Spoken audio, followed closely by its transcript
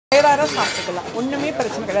வயிறார சாப்பிட்டுக்கலாம், ஒன்றுமே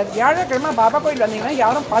பிரச்சனை கிடையாது. வியாழக்கிழமை பாபா கோயில் வந்தீங்கன்னா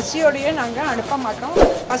யாரும் பசியோடையே நாங்கள் அனுப்ப மாட்டோம்,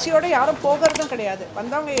 பசியோடு யாரும் போகிறதும் கிடையாது.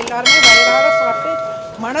 வந்தவங்க எல்லாருமே வயிறார சாப்பிட்டு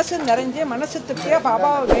மனசு நிறைஞ்சு மனசு திருப்தியாக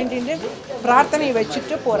பாபாவை வேண்டிட்டு பிரார்த்தனை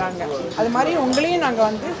வச்சுட்டு போகிறாங்க. அது மாதிரி உங்களையும் நாங்கள்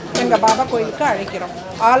வந்து எங்கள் பாபா கோயிலுக்கு அழைக்கிறோம்.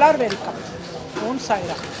 All are welcome. ஓம்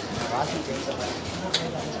சாய்ராம்.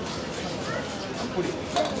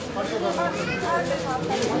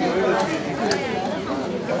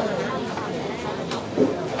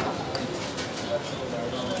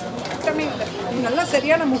 கூட்டமே இல்லை, இது நல்லா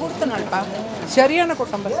சரியான முகூர்த்த நாள்ப்பா, சரியான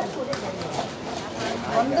கூட்டம். பஸ்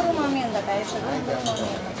வந்துடும் மாமி அந்த டயத்துக்கு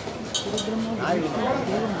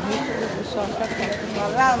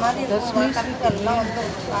எல்லாம் வந்து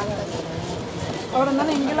அவர்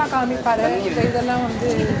தானே இங்கெல்லாம் காமிப்பாரு. இதெல்லாம் வந்து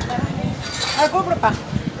அதை கூப்பிடுப்பா.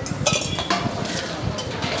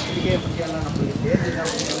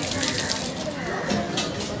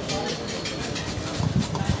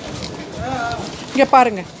 இங்கே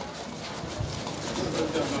பாருங்க,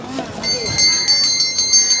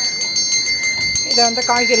 இதை வந்து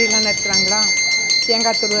காய்கறிலாம் நறுக்கிறாங்களா,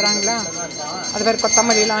 தேங்காய் துருவுறாங்களா, அது மாதிரி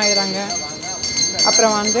கொத்தமல்லிலாம் ஆயிடுறாங்க.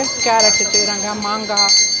 அப்புறம் வந்து கேரட்டு செய்கிறாங்க,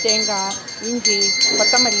 மாங்காய், தேங்காய், இஞ்சி,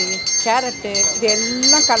 கொத்தமல்லி, கேரட்டு, இது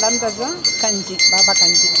எல்லாம் கலந்தது தான் கஞ்சி, பாபா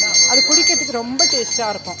கஞ்சி. அது குடிக்கிறதுக்கு ரொம்ப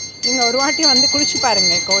டேஸ்ட்டாக இருக்கும். நீங்கள் ஒரு வாட்டி வந்து குடிச்சு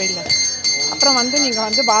பாருங்கள் கோயிலில். அப்புறம் வந்து நீங்கள்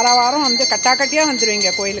வந்து வாரம் வந்து கட்டாக்கட்டியாக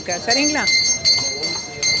வந்துடுவீங்க கோயிலுக்கு. சரிங்களா?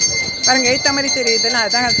 பாருங்கள், ஏற்ற மாதிரி தெரியுதுன்னா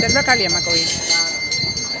அதுதான் செல்வகாளி அம்மா கோயில்.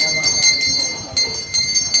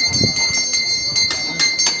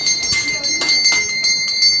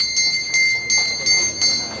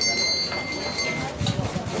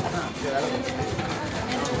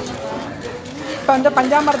 இப்போ வந்து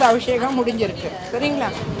பஞ்சாமிர்த அபிஷேகம் முடிஞ்சிருக்கு. சரிங்களா?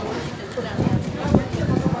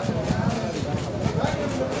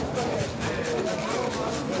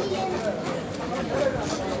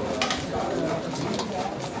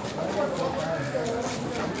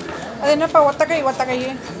 அது என்னப்பா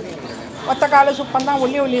ஒத்த கால சுப்பந்தான்,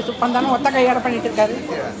 ஒல்லி சுப்பந்தானு ஒத்த கையோட பண்ணிட்டு இருக்காரு.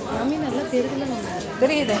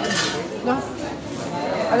 தெரியுது,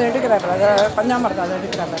 அதை எடுக்கிறாரு, அதை பஞ்சாமிர்தம் அதை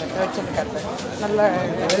எடுக்கிறாரு, வச்சுருக்காரு. நல்ல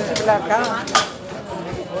விசிபிளாக இருக்கா.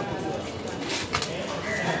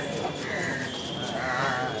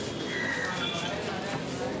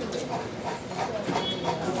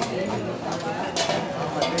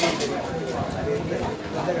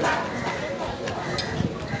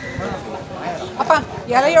 அப்பா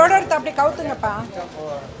இலையோடு எடுத்து அப்படி கவுத்துங்கப்பா,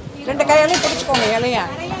 2 கையாலையும் பிடிச்சிக்கோங்க இலைய,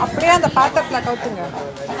 அப்படியே அந்த பாத்திரத்தில் கவுத்துங்க.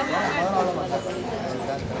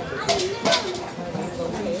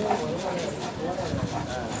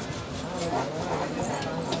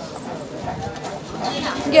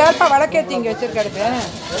 இங்கே யாருப்பா விளக்கேற்றி இங்கே வச்சுருக்காரு?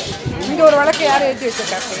 இங்கே ஒரு விளக்கு யார் ஏற்றி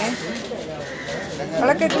வச்சுருக்காப்பே?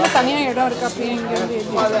 விளக்கேற்றினா தனியாக இடம் இருக்கு, அப்படியே இங்கே வந்து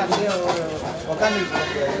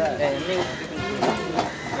ஏற்றி.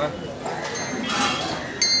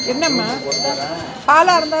 என்னம்மா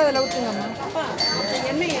பாலாக இருந்தால் அதில் ஊற்றுங்கம்மா.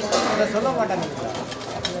 எண்ணெய் சொல்ல மாட்டாங்க.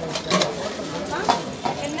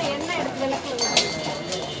 எண்ணெய் எடுத்து விளக்கு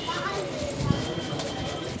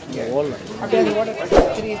அப்படியே அது ஓட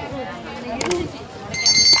தெரியுது.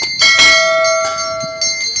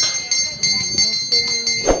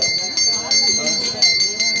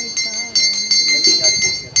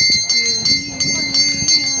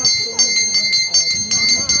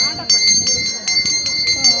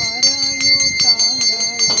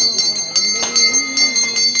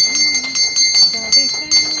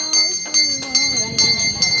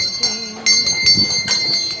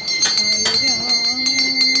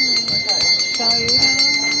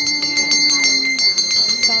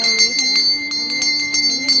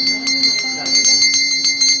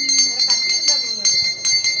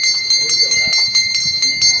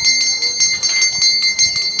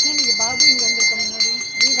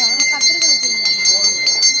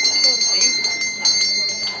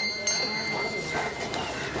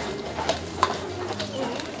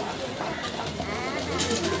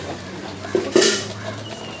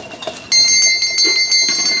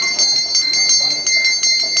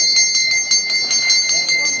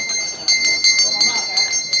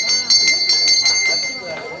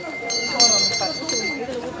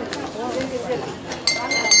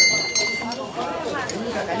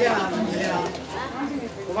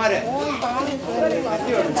 குமார்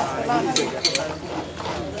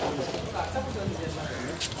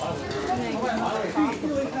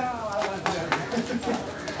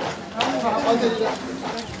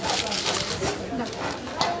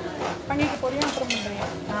பண்ணிட்டு போறியா? அப்புறம் பண்ணுறியா?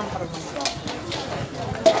 அப்புறம்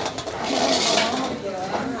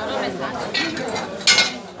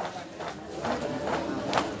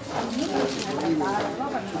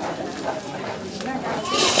பண்ணுறேன்.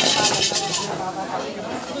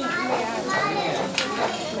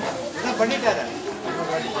 பண்ணிட்டாரு.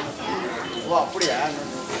 ஓ அப்படியா?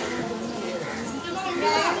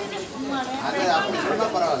 அது அப்படி சொன்னா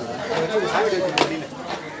பரவாயில்ல. சாமி வச்சு முடியல.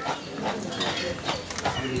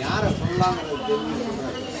 அது யாரை சொல்லலாம்னு தெரிஞ்சு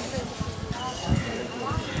சொல்றாரு.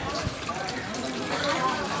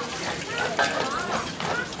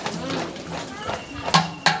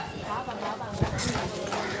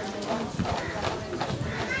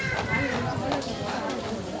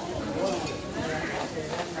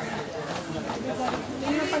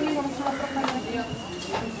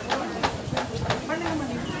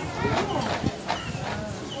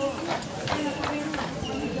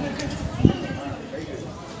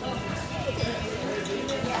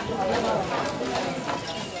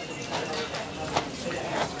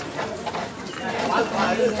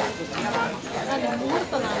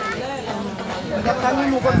 கல்வி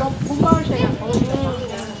முகூர்த்தம் கும்பாபிஷேகம்.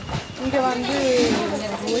 இங்கே வந்து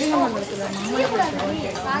ஒளிமண்டலத்தில் அப்புறம்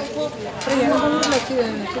எங்கள் ஊரில்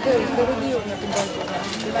திருதி ஒன்று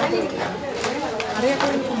கும்பாபிஷேகம். நிறைய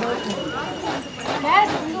கோயில் கும்பாபிஷேகம்.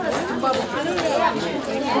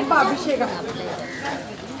 கும்பாபிஷேகம்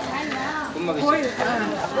கோயில்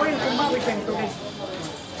கோயில் கும்பாபிஷேகம்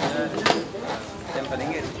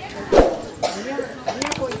நிறைய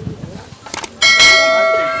கோயில்